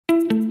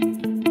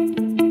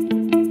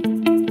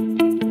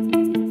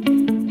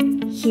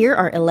Here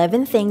are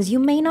 11 things you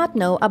may not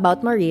know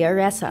about Maria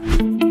Ressa.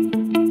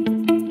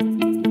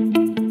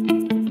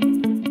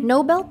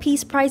 Nobel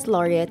Peace Prize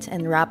laureate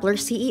and Rappler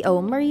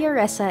CEO Maria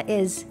Ressa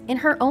is, in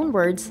her own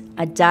words,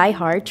 a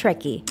die-hard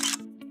Trekkie.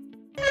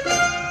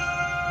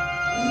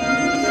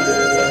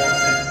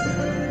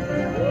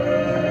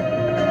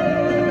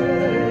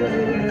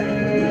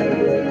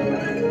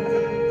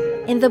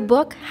 In the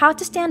book, How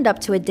to Stand Up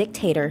to a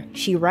Dictator,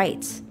 she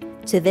writes,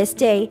 "To this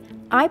day,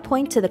 I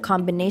point to the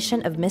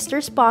combination of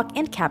Mr. Spock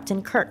and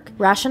Captain Kirk,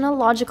 rational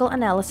logical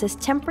analysis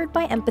tempered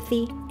by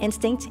empathy,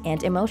 instinct,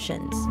 and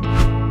emotions."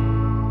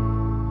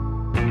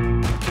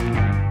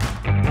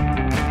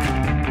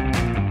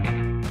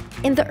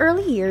 In the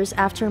early years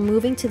after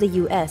moving to the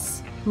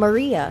US,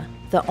 Maria,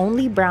 the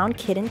only brown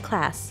kid in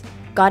class,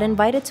 got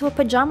invited to a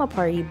pajama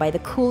party by the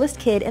coolest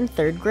kid in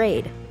 3rd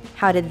grade.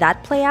 How did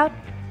that play out?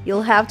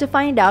 You'll have to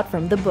find out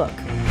from the book.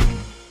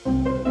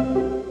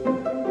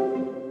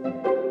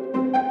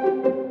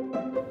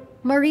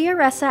 Maria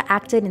Ressa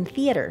acted in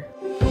theater,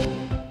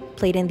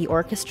 played in the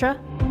orchestra,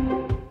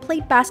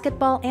 played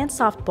basketball and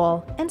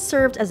softball, and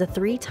served as a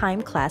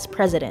 3-time class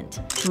president.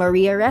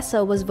 Maria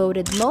Ressa was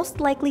voted most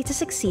likely to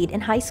succeed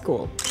in high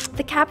school.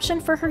 The caption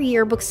for her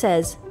yearbook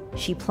says,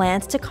 "She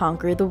plans to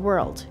conquer the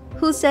world."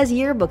 Who says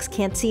yearbooks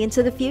can't see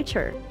into the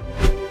future?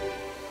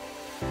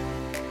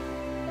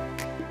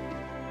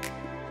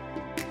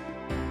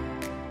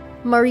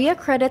 Maria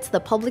credits the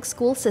public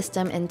school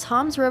system in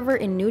Toms River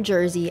in New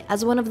Jersey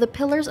as one of the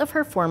pillars of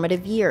her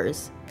formative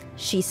years.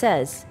 She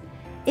says,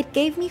 "It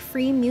gave me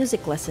free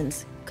music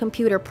lessons,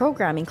 computer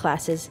programming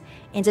classes,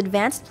 and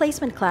advanced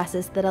placement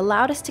classes that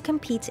allowed us to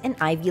compete in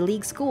Ivy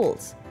League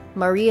schools."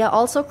 Maria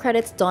also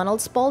credits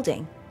Donald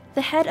Spalding,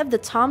 the head of the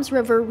Toms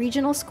River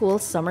Regional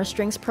School's Summer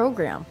Strings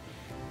program,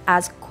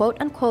 as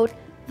quote-unquote,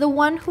 "the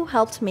one who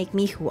helped make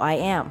me who I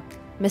am."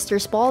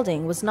 Mr.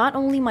 Spalding was not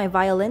only my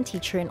violin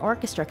teacher and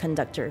orchestra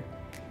conductor.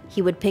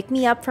 He would pick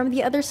me up from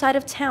the other side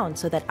of town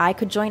so that I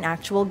could join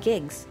actual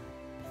gigs.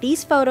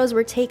 These photos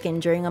were taken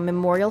during a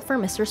memorial for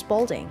Mr.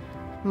 Spalding.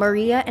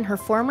 Maria and her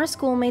former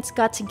schoolmates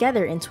got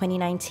together in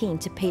 2019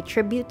 to pay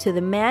tribute to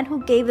the man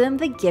who gave them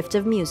the gift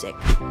of music.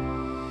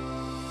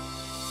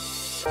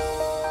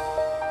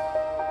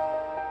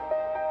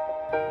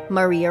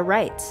 Maria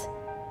writes,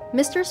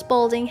 "Mr.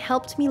 Spalding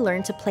helped me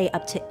learn to play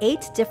up to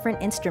 8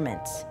 different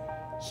instruments.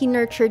 He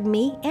nurtured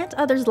me and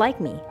others like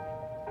me,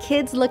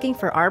 kids looking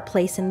for our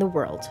place in the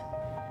world."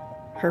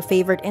 Her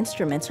favorite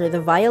instruments are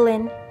the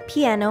violin,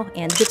 piano,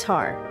 and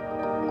guitar.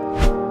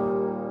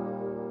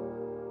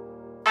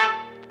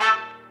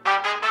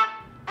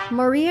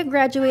 Maria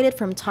graduated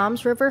from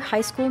Toms River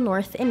High School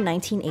North in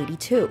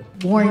 1982.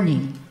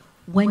 Warning,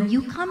 when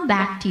you come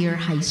back to your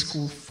high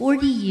school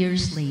 40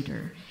 years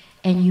later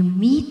and you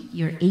meet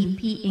your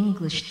AP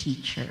English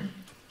teacher,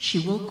 she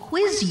will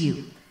quiz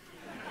you.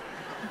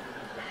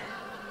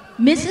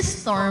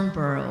 Mrs.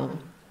 Thornborough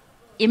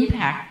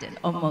impacted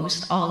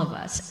almost all of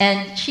us,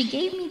 and she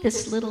gave me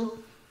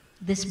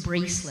this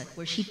bracelet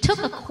where she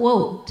took a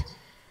quote,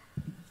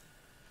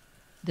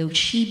 "Though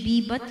she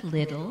be but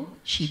little,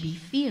 she be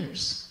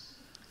fierce."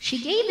 She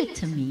gave it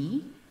to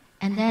me,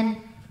 and then,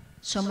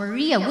 "So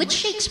Maria, which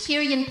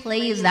Shakespearean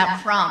play is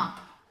that from?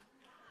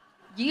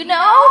 Do you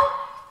know?"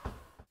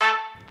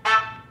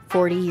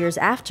 40 years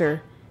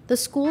after, the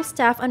school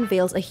staff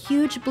unveils a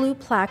huge blue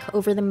plaque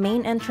over the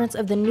main entrance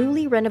of the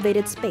newly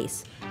renovated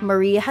space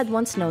Maria had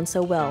once known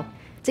so well,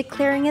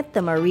 declaring it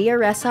the Maria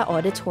Ressa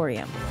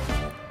Auditorium.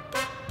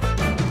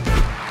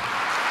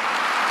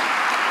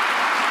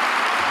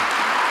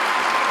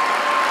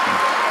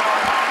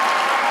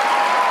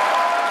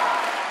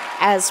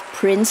 As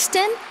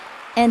Princeton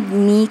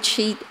and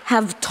Nietzsche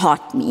have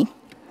taught me,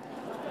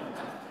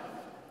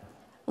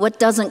 what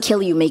doesn't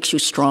kill you makes you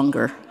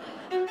stronger.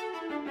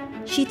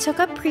 She took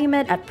up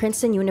pre-med at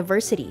Princeton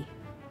University,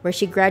 where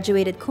she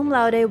graduated cum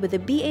laude with a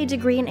BA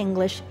degree in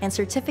English and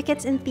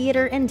certificates in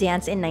theater and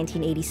dance in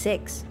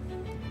 1986.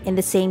 In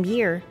the same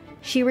year,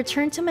 she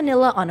returned to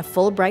Manila on a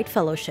Fulbright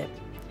fellowship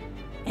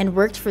and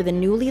worked for the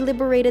newly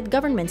liberated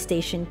government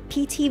station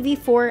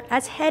PTV4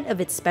 as head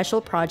of its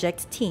special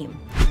projects team.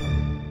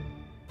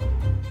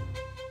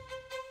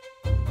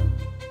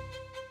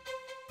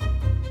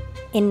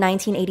 In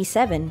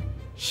 1987,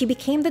 she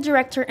became the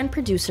director and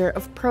producer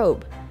of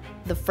Probe,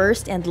 the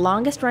first and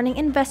longest-running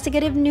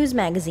investigative news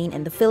magazine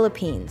in the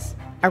Philippines.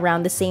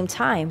 Around the same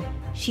time,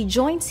 she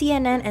joined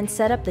CNN and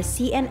set up the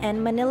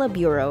CNN Manila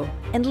Bureau,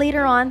 and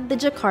later on, the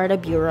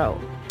Jakarta Bureau.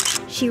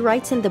 She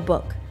writes in the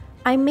book,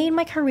 "I made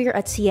my career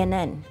at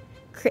CNN,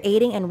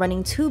 creating and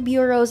running 2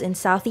 bureaus in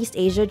Southeast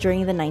Asia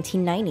during the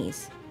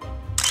 1990s.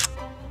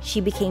 She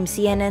became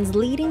CNN's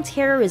leading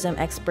terrorism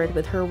expert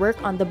with her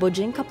work on the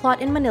Bojinka plot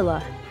in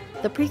Manila,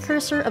 the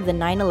precursor of the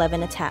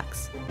 9/11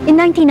 attacks. In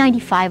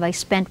 1995, I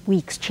spent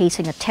weeks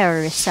chasing a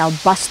terrorist cell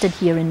busted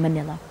here in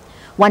Manila.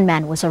 One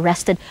man was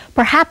arrested,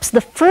 perhaps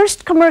the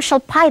first commercial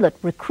pilot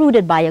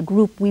recruited by a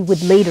group we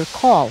would later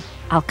call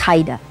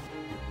Al-Qaeda.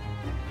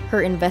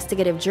 Her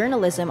investigative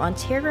journalism on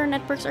terror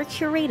networks are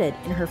curated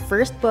in her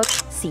first book,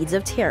 Seeds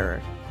of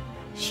Terror.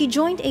 She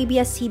joined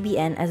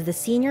ABS-CBN as the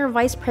Senior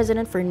Vice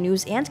President for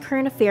News and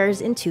Current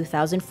Affairs in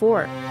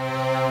 2004.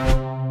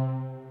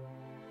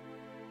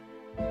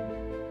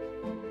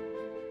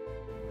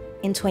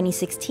 In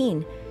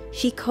 2016,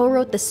 she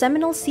co-wrote the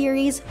seminal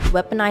series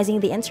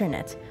Weaponizing the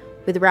Internet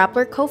with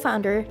Rappler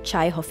co-founder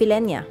Chai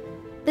Hofilenya.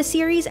 The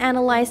series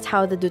analyzed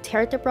how the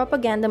Duterte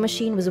propaganda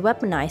machine was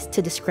weaponized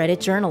to discredit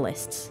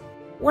journalists.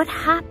 What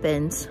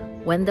happens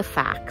when the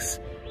facts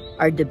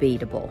are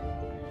debatable?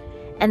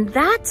 And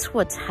that's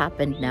what's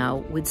happened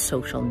now with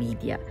social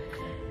media.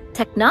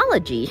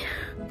 Technology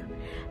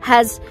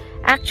has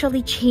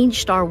actually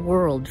changed our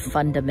world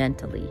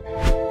fundamentally.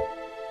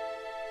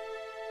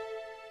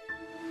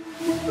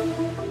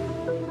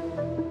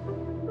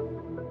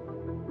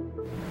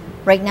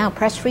 Right now,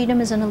 press freedom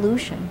is an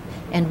illusion,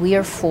 and we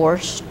are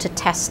forced to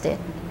test it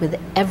with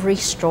every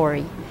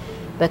story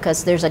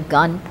because there's a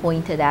gun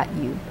pointed at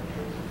you.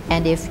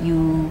 And if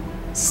you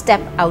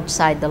step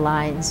outside the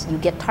lines, you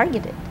get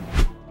targeted.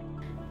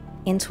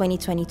 In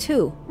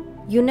 2022,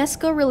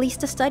 UNESCO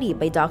released a study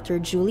by Dr.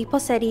 Julie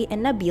Possetti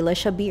and Nabila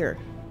Shabir.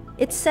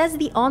 It says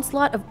the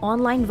onslaught of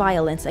online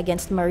violence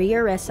against Maria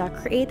Ressa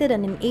created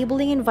an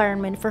enabling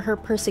environment for her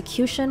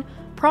persecution,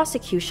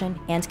 prosecution,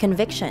 and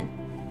conviction.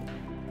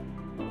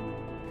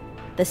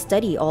 The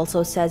study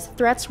also says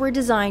threats were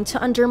designed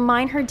to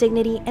undermine her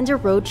dignity and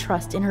erode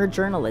trust in her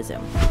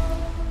journalism.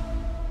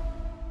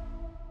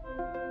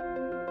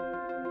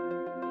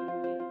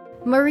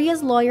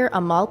 Maria's lawyer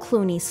Amal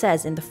Clooney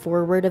says in the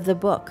foreword of the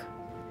book,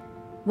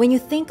 "When you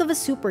think of a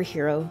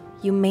superhero,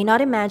 you may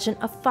not imagine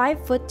a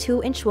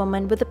 5'2"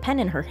 woman with a pen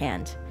in her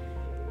hand.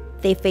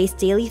 They face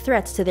daily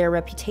threats to their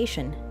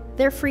reputation,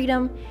 their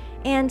freedom,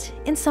 and,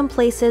 in some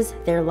places,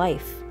 their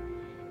life.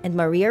 And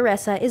Maria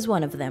Ressa is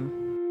one of them."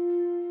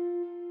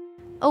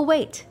 Oh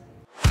wait,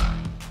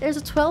 there's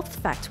a 12th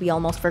fact we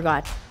almost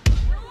forgot.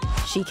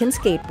 She can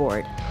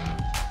skateboard.